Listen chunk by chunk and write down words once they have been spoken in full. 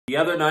The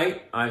other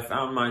night, I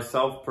found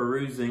myself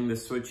perusing the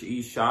Switch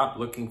eShop,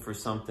 looking for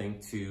something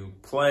to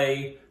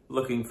play,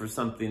 looking for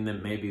something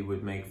that maybe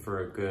would make for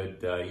a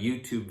good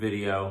YouTube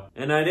video.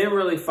 And I didn't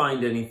really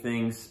find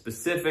anything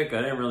specific.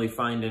 I didn't really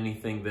find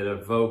anything that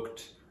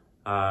evoked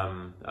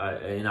an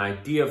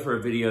idea for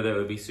a video that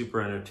would be super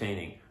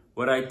entertaining.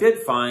 What I did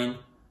find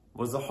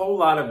was a whole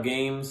lot of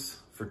games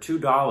for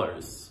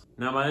 $2.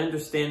 Now, my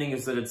understanding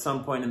is that at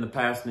some point in the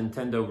past,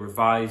 Nintendo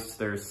revised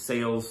their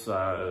sales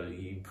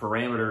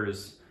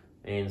parameters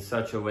in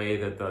such a way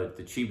that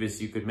the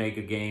cheapest you could make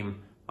a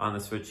game on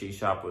the Switch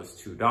eShop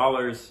was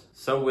 $2.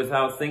 So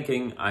without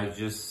thinking, I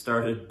just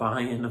started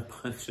buying a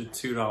bunch of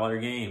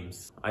 $2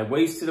 games. I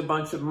wasted a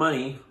bunch of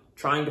money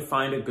trying to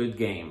find a good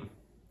game.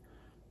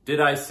 Did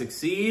I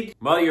succeed?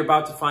 Well, you're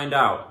about to find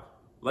out.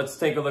 Let's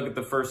take a look at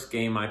the first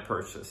game I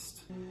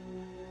purchased.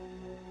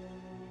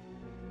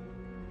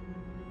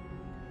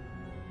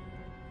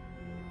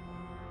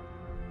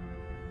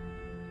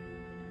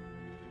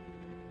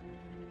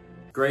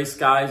 Gray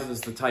Skies is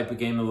the type of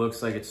game that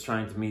looks like it's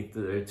trying to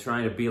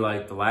be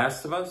like The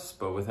Last of Us,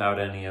 but without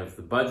any of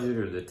the budget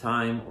or the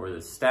time or the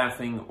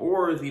staffing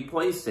or the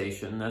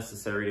PlayStation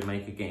necessary to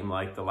make a game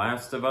like The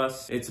Last of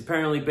Us. It's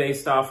apparently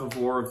based off of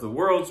War of the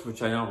Worlds,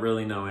 which I don't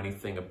really know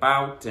anything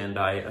about, and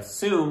I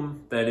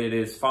assume that it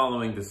is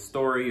following the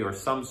story or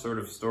some sort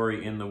of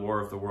story in the War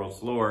of the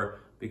Worlds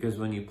lore, because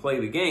when you play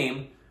the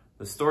game,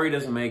 the story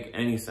doesn't make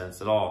any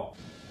sense at all.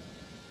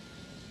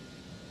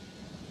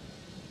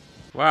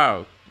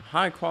 Wow.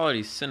 High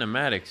quality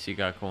cinematics you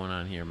got going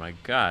on here, my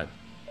God.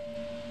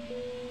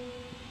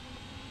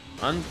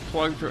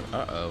 Unplugged,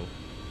 uh-oh.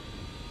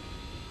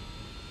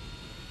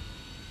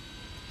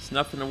 It's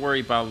nothing to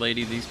worry about,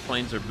 lady. These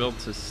planes are built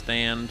to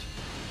stand.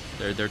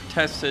 They're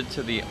tested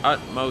to the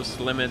utmost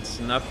limits.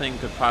 Nothing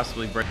could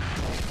possibly break.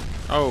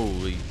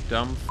 Holy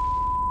dumb f.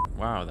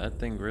 Wow, that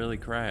thing really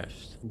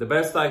crashed. The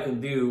best I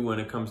can do when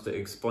it comes to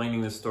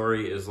explaining the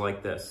story is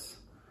like this.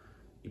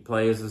 You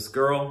play as this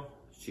girl.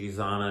 She's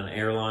on an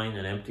airline,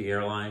 an empty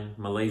airline,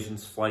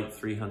 Malaysian's flight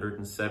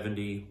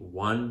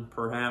 371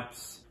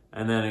 perhaps,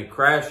 and then it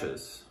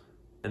crashes,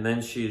 and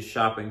then she is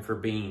shopping for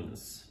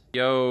beans.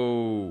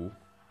 Yo,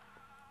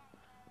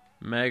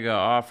 mega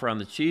offer on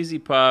the Cheesy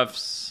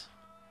Puffs.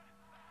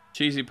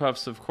 Cheesy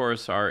Puffs, of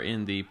course, are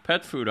in the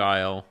pet food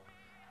aisle,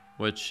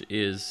 which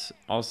is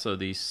also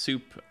the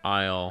soup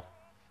aisle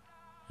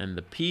and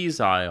the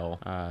peas aisle,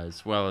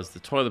 as well as the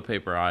toilet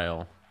paper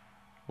aisle,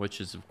 which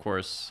is, of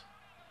course,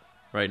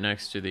 right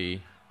next to the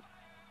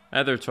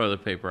other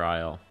toilet paper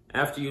aisle.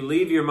 After you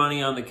leave your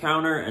money on the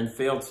counter and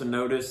fail to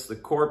notice the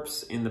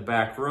corpse in the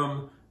back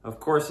room, of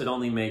course it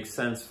only makes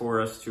sense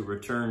for us to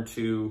return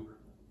to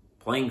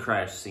plane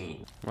crash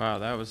scene. Wow,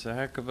 that was a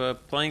heck of a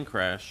plane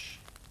crash.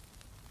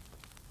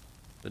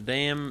 The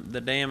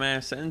damn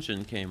ass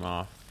engine came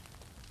off.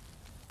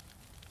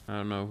 I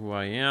don't know who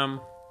I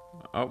am.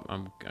 Oh,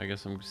 I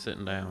guess I'm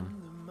sitting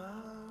down.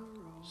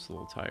 Just a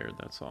little tired,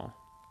 that's all.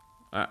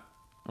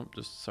 Oh,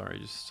 just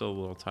still a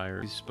little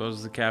tired. You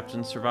suppose the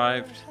captain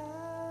survived?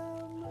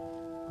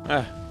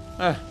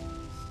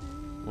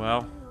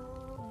 Well,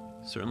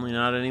 certainly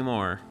not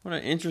anymore. What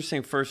an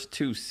interesting first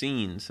two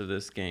scenes of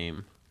this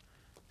game.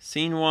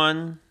 Scene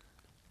 1,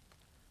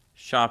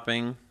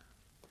 shopping.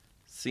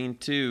 Scene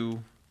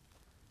 2,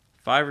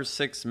 5 or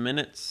 6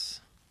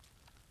 minutes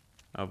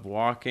of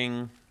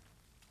walking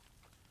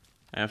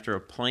after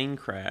a plane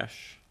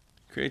crash.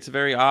 Creates a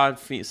very odd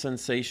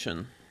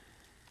sensation.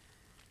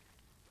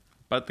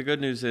 But the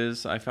good news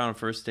is I found a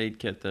first aid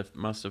kit that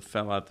must have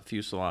fell out the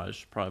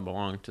fuselage. Probably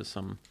belonged to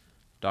some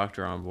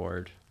doctor on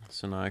board.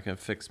 So now I can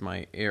fix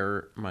my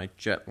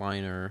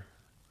jetliner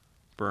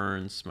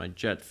burns, my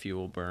jet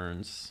fuel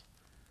burns,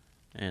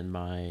 and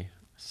my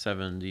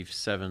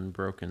 77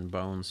 broken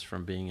bones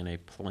from being in a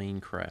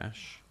plane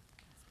crash.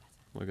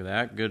 Look at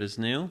that, good as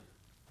new.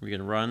 We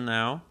can run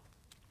now,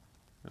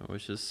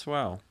 which is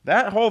swell.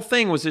 That whole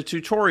thing was a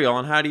tutorial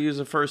on how to use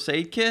a first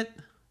aid kit.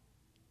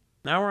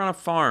 Now we're on a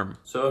farm.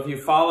 So if you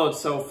followed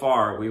so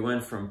far, we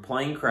went from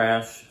plane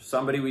crash,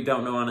 somebody we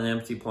don't know on an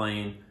empty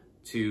plane,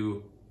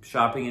 to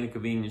shopping in a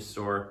convenience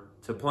store,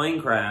 to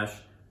plane crash.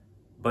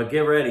 But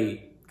get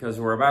ready, because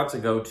we're about to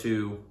go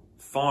to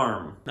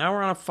farm. Now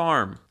we're on a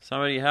farm.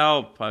 Somebody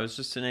help. I was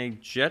just in a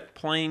jet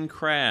plane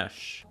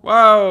crash.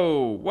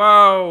 Whoa,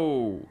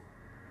 whoa.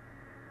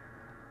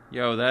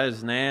 Yo, that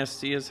is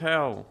nasty as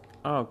hell.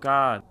 Oh,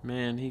 God.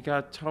 Man, he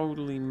got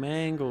totally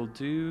mangled,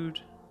 dude.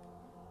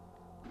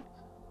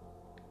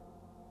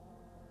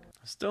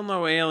 Still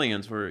no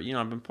aliens.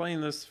 I've been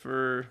playing this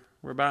we're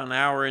about an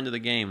hour into the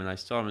game and I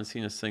still haven't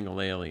seen a single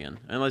alien.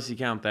 Unless you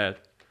count that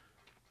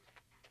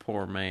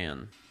poor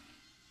man.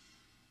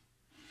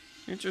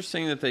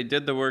 Interesting that they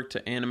did the work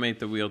to animate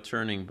the wheel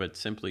turning but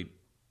simply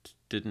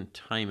didn't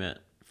time it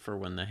for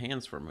when the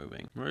hands were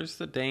moving. Where's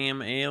the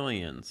damn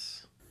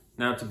aliens?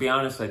 Now, to be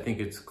honest, I think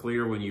it's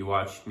clear when you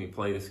watch me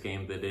play this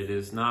game that it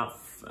is not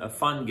a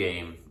fun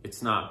game.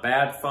 It's not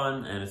bad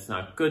fun and it's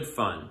not good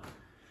fun.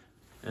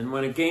 And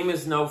when a game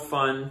is no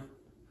fun,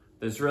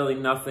 there's really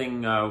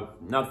nothing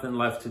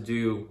left to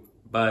do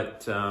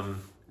but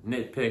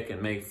nitpick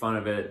and make fun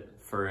of it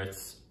for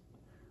its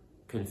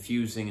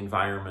confusing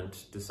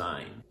environment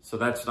design. So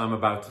that's what I'm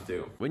about to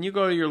do. When you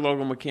go to your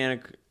local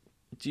mechanic,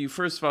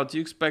 first of all, do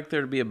you expect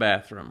there to be a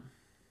bathroom?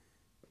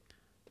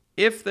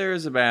 If there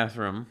is a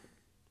bathroom,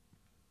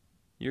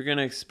 you're going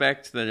to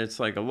expect that it's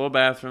like a little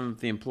bathroom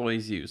the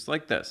employees use.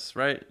 Like this,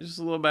 right? Just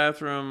a little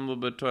bathroom, a little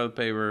bit of toilet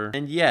paper.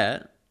 And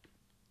yet,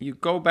 you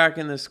go back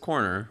in this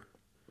corner,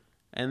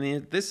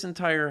 and this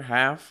entire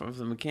half of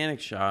the mechanic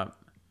shop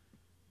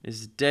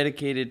is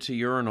dedicated to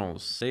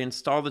urinals. They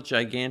installed a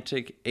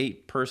gigantic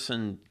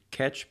 8-person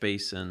catch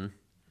basin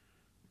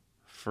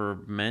for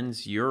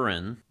men's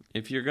urine.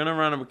 If you're gonna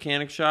run a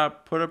mechanic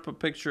shop, put up a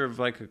picture of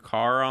like a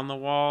car on the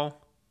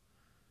wall,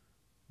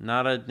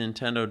 not a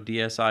Nintendo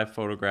DSi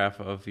photograph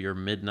of your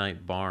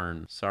midnight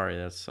barn. Sorry,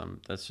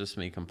 that's just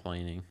me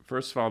complaining.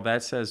 First of all,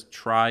 that says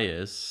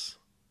Trius.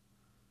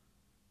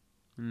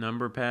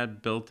 Number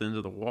pad built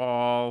into the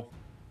wall.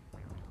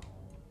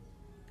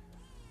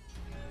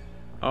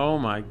 Oh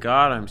my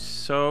God, I'm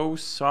so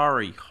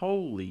sorry.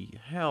 Holy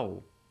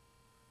hell.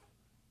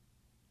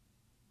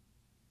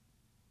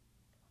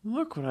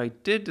 Look what I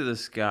did to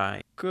this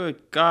guy.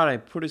 Good God, I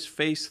put his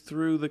face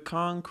through the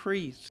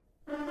concrete.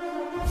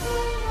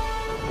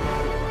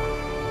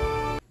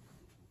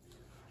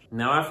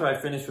 Now after I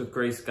finished with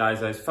Gray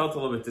Skies, I felt a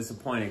little bit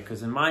disappointed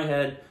because in my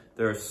head,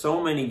 there are so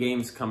many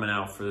games coming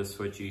out for the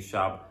Switch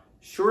eShop.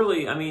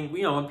 Surely, I mean,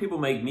 you know, when people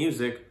make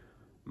music,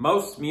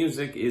 most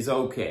music is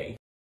okay.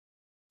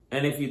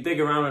 And if you dig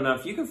around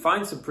enough, you can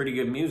find some pretty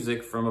good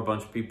music from a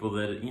bunch of people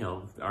that, you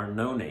know, are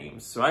no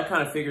names. So I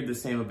kind of figured the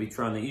same would be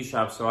true on the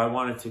eShop, so I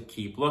wanted to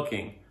keep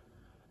looking.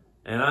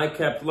 And I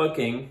kept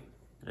looking,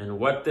 and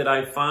what did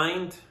I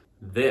find?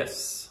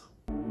 This.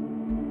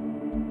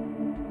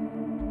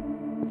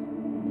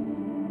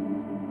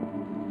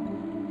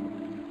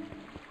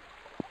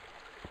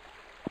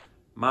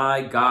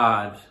 My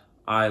God,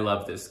 I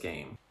love this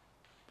game.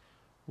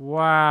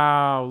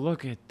 Wow,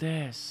 look at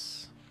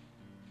this.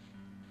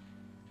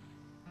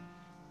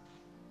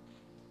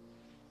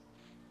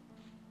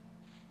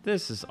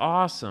 This is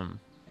awesome.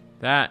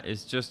 That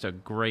is just a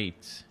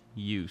great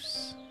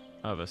use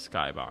of a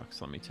skybox,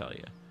 let me tell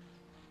you.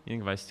 You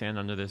think if I stand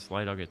under this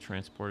light, I'll get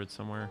transported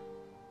somewhere?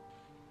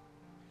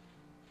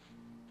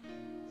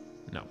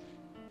 No.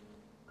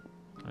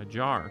 A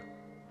jar.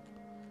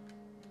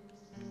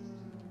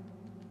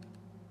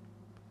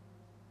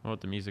 Oh,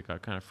 the music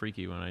got kind of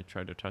freaky when I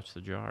tried to touch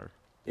the jar.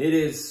 It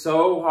is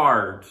so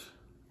hard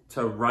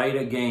to write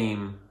a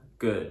game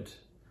good.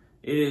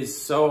 It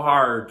is so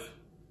hard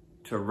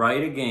to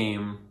write a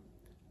game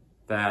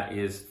that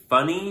is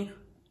funny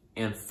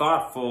and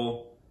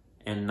thoughtful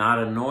and not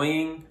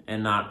annoying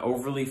and not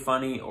overly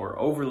funny or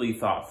overly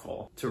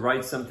thoughtful. To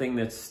write something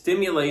that's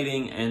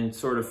stimulating and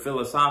sort of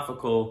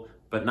philosophical,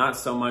 but not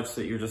so much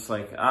that you're just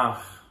like,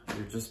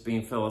 you're just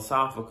being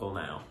philosophical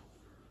now.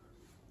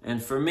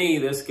 And for me,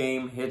 this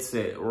game hits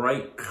it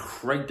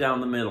right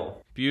down the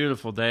middle.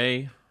 Beautiful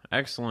day.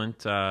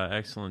 Excellent,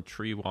 excellent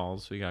tree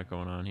walls we got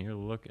going on here.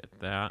 Look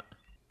at that.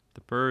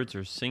 The birds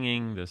are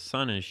singing, the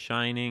sun is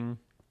shining,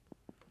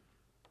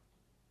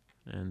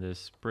 and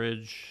this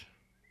bridge,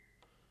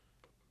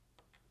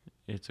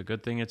 it's a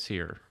good thing it's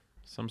here.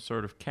 Some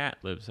sort of cat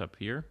lives up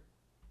here.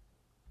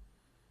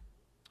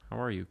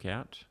 How are you,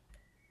 cat?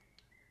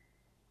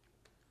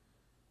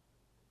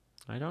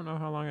 I don't know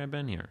how long I've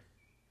been here.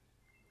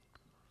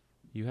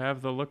 You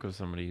have the look of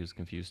somebody who's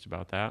confused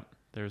about that.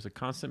 There's a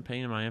constant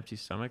pain in my empty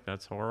stomach.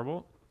 That's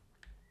horrible.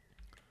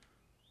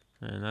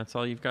 And that's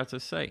all you've got to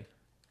say.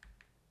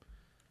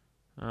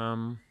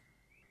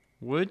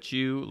 Would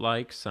you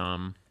like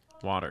some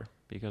water?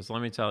 Because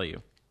let me tell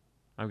you,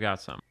 I've got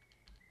some.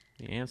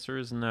 The answer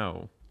is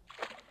no.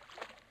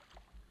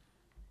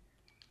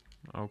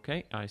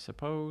 Okay, I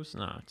suppose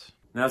not.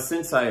 Now,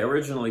 since I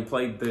originally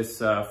played this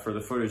for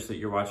the footage that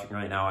you're watching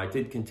right now, I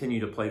did continue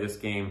to play this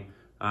game.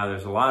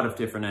 There's a lot of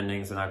different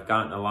endings, and I've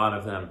gotten a lot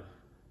of them.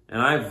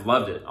 And I've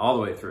loved it all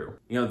the way through.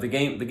 You know, the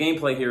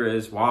gameplay here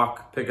is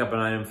walk, pick up an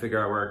item, figure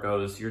out where it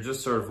goes. You're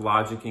just sort of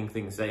logicking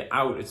things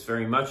out. It's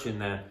very much in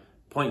that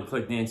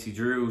point-and-click Nancy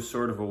Drew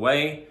sort of a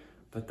way.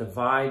 But the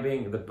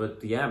vibing,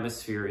 but the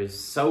atmosphere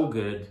is so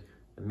good.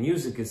 The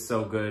music is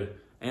so good.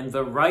 And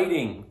the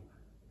writing,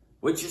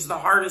 which is the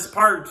hardest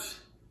part,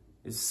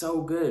 is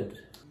so good.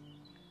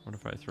 What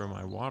if I throw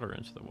my water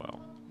into the well?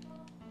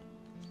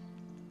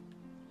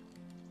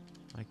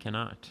 I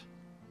cannot.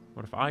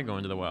 What if I go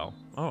into the well?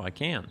 Oh, I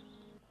can.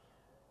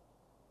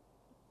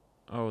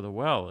 Oh, the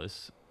well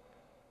is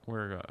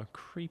where a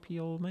creepy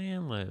old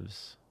man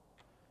lives.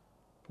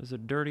 There's a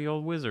dirty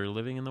old wizard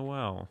living in the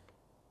well,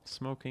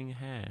 smoking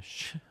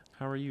hash.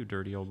 How are you,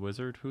 dirty old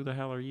wizard? Who the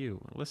hell are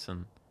you?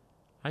 Listen,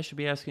 I should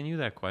be asking you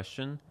that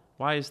question.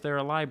 Why is there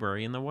a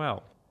library in the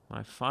well?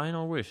 My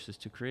final wish is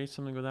to create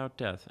something without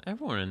death.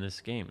 Everyone in this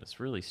game is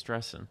really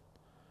stressing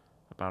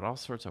about all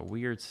sorts of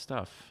weird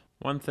stuff.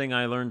 One thing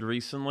I learned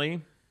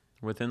recently,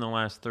 within the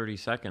last 30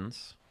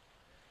 seconds,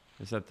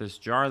 is that this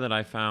jar that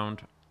I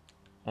found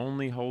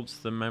only holds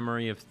the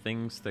memory of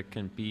things that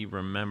can be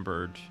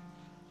remembered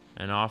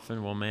and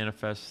often will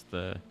manifest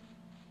the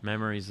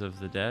memories of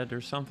the dead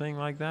or something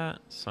like that.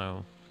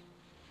 So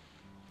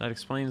that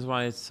explains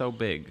why it's so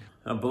big.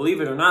 Now, believe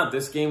it or not,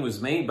 this game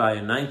was made by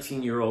a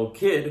 19-year-old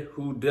kid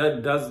who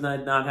does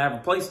not have a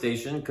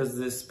PlayStation because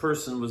this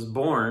person was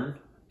born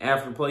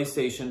after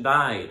PlayStation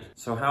died.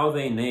 So how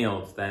they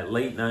nailed that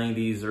late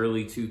 90s,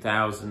 early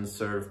 2000s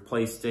sort of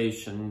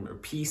PlayStation or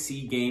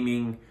PC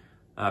gaming,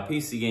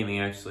 PC gaming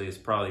actually is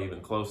probably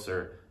even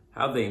closer,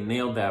 how they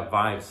nailed that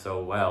vibe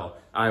so well,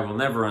 I will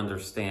never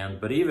understand.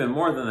 But even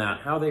more than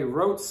that, how they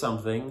wrote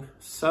something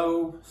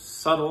so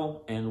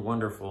subtle and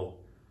wonderful.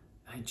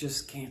 I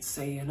just can't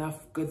say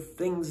enough good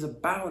things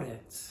about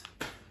it.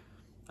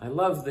 I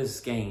love this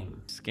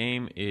game. This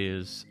game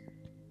is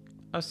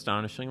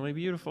astonishingly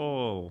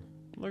beautiful.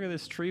 Look at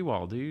this tree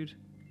wall, dude.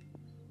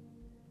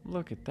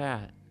 Look at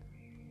that.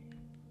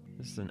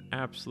 This is an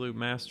absolute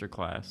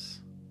masterclass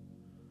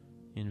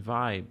in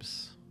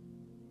vibes.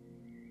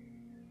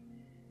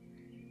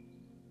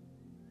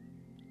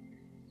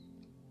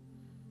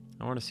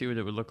 I want to see what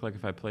it would look like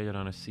if I played it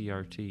on a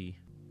CRT.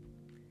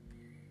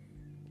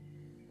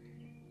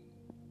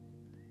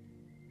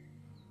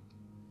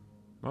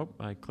 Oh,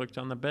 I clicked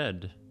on the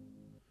bed.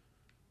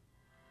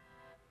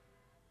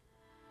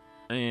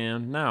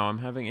 And now I'm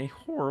having a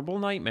horrible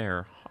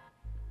nightmare.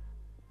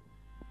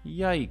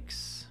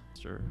 Yikes.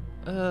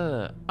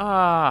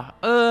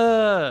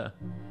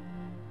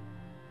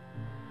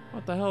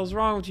 What the hell is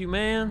wrong with you,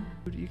 man?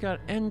 Dude, you got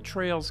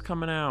entrails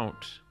coming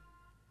out.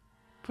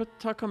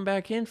 Tuck them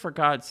back in, for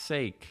God's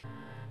sake.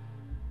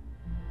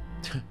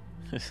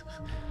 It's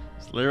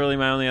literally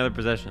my only other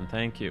possession.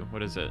 Thank you.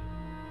 What is it?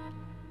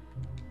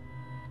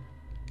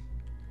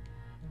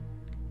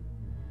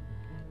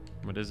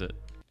 What is it?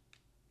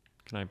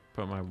 Can I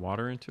put my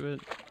water into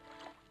it?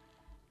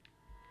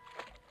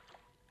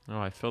 Oh,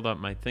 I filled up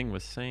my thing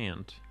with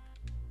sand.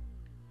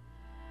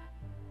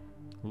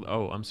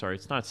 Oh, I'm sorry.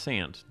 It's not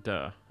sand.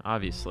 Duh.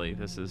 Obviously,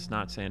 this is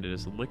not sand. It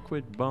is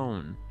liquid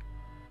bone.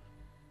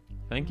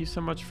 Thank you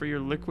so much for your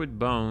liquid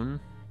bone.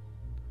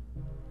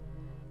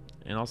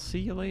 And I'll see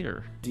you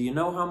later. Do you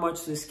know how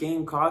much this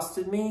game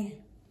costed me?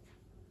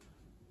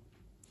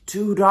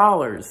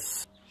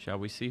 $2. Shall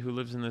we see who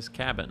lives in this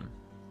cabin?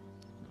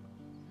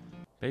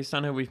 Based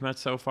on who we've met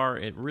so far,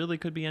 it really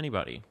could be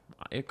anybody.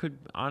 It could,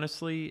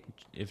 honestly,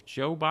 if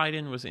Joe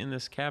Biden was in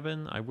this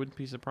cabin, I wouldn't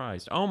be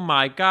surprised. Oh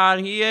my God,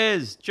 he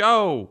is!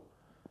 Joe!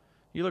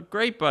 You look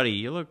great, buddy.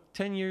 You look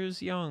 10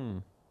 years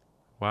young.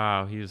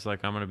 Wow, he was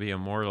like, I'm going to be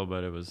immortal,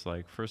 but it was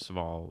like, first of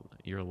all,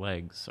 your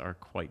legs are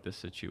quite the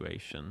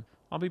situation.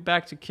 I'll be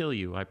back to kill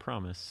you, I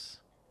promise.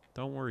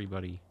 Don't worry,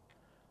 buddy.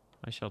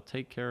 I shall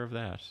take care of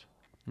that.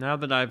 Now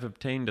that I've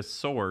obtained a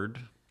sword,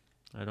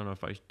 I don't know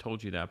if I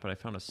told you that, but I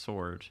found a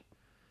sword.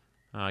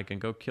 I can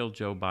go kill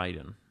Joe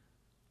Biden,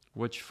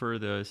 which for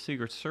the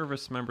Secret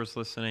Service members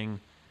listening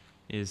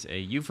is a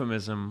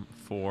euphemism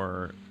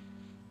for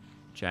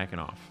jacking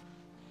off.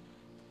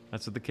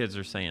 That's what the kids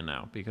are saying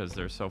now because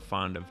they're so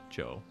fond of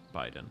Joe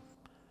Biden.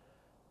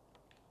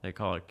 They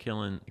call it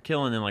killing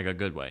in like a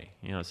good way.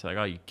 You know, it's like,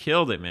 oh, you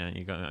killed it, man.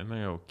 I'm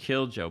gonna go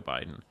kill Joe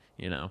Biden.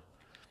 You know,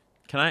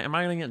 am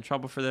I gonna get in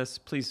trouble for this?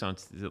 Please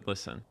don't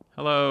listen.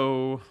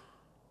 Hello,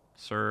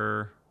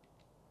 sir.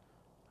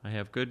 I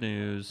have good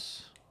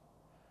news.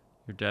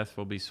 Your death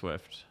will be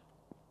swift.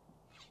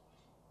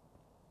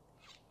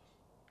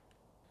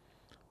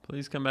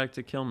 Please come back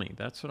to kill me.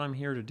 That's what I'm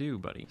here to do,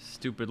 buddy.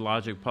 Stupid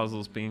logic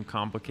puzzles being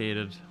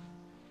complicated.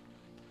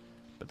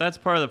 But that's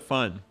part of the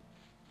fun.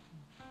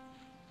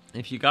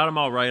 If you got them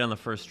all right on the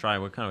first try,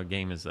 what kind of a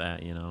game is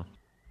that, you know?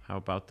 How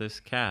about this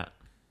cat?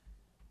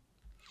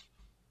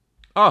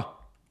 Oh!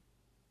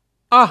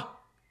 Ah!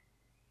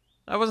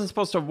 That wasn't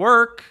supposed to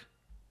work!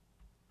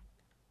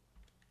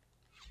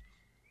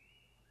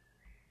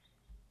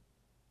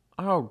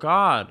 Oh,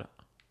 God.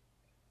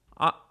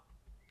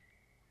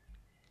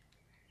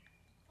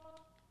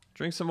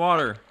 Drink some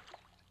water.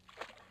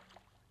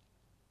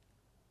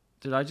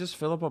 Did I just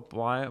fill up a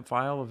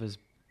vial of his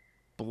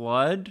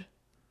blood?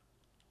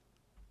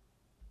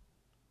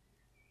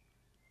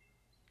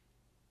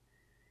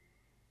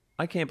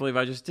 I can't believe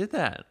I just did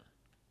that.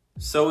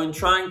 So in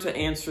trying to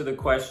answer the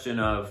question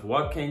of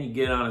what can you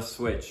get on a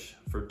Switch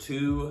for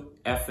 $2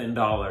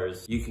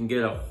 effing, you can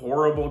get a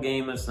horrible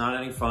game that's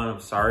not any fun. I'm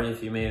sorry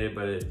if you made it,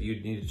 but you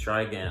need to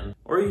try again.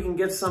 Or you can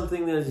get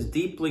something that is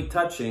deeply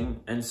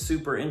touching and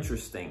super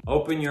interesting.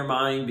 Open your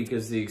mind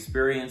because the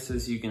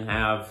experiences you can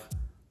have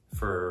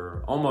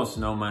for almost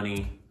no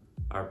money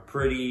are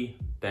pretty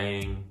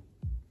dang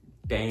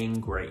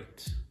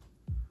great.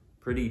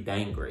 Pretty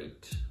dang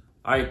great.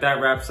 All right, that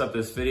wraps up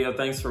this video.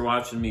 Thanks for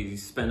watching me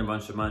spend a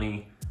bunch of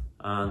money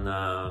on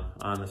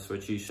the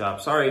Switch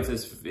eShop. Sorry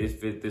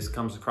if this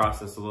comes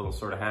across as a little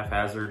sort of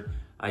haphazard.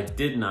 I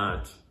did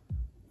not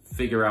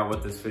figure out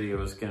what this video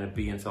was going to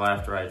be until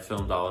after I had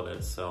filmed all of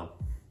it, so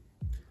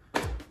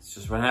it's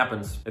just what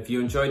happens. If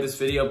you enjoyed this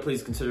video,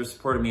 please consider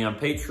supporting me on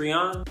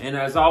Patreon. And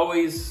as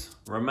always,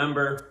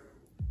 remember,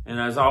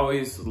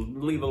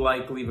 leave a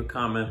like, leave a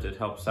comment. It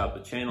helps out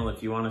the channel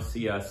if you want to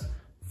see us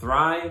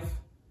thrive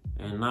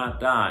and not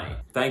die.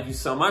 Thank you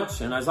so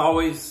much, and as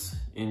always,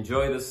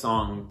 enjoy the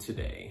song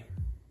today.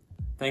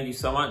 Thank you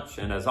so much,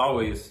 and as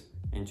always,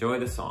 enjoy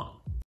the song.